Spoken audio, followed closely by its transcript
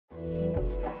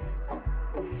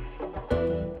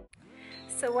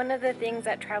So one of the things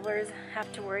that travelers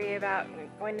have to worry about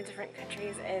going to different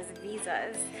countries is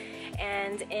visas.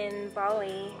 And in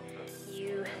Bali,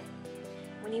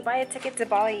 when you buy a ticket to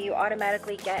Bali, you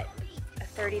automatically get a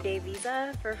 30-day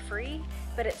visa for free,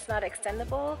 but it's not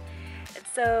extendable. And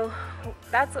so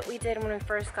that's what we did when we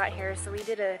first got here. So we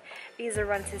did a visa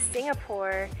run to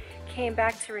Singapore, came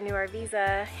back to renew our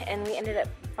visa, and we ended up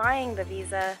buying the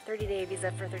visa, 30-day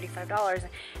visa for $35,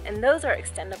 and those are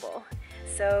extendable.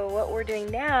 So what we're doing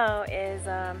now is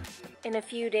in a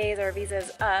few days our visa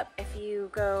is up. If you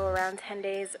go around 10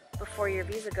 days before your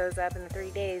visa goes up in the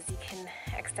 30 days, you can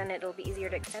extend it. It'll be easier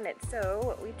to extend it. So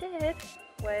what we did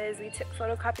was we took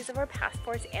photocopies of our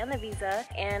passports and the visa,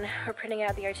 and we're printing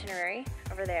out the itinerary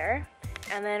over there,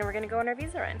 and then we're gonna go on our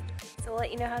visa run. So we'll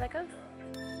let you know how that goes.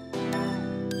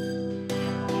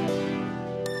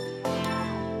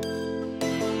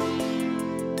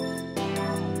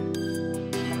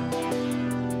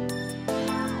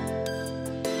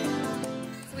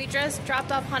 We just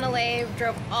dropped off Honolulu,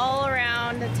 drove all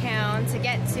around the town to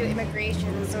get to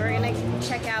immigration. So we're gonna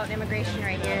check out immigration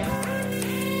right here.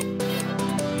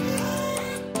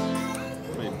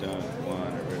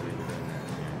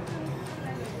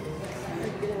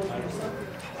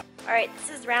 All right, this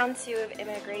is round 2 of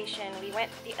immigration. We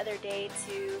went the other day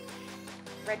to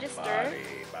register.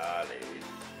 Bali.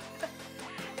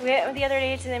 We went the other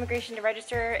day to the immigration to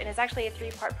register, and it's actually a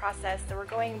 3-part process. So we're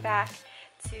going back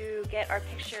to get our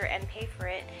picture and pay for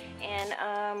it. And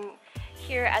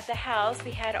here at the house,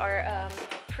 we had our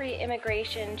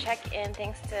pre-immigration check-in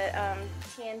thanks to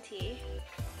TNT.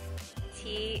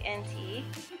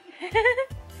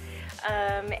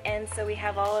 And so we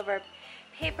have all of our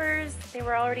papers. They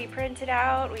were already printed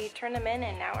out. We turned them in,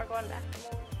 and now we're going back.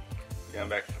 We're going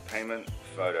back for payment,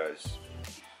 photos,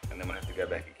 and then we'll have to go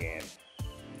back again.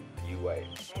 You wait.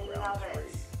 I love it.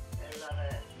 I love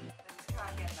it. Just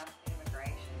can't get enough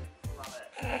immigration. Love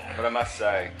it. But I must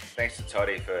say, thanks to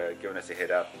Toddy for giving us a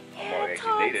head up on what we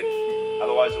actually needed. Toddy.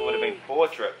 Otherwise, it would have been 4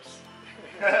 trips.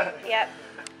 Yep.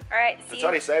 All right. So See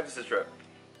Toddy you. saved us a trip.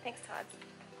 Thanks, Todd.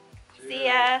 See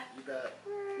ya. You bet.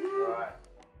 All right.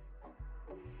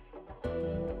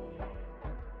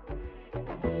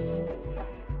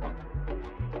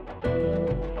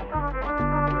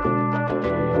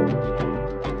 Thank you.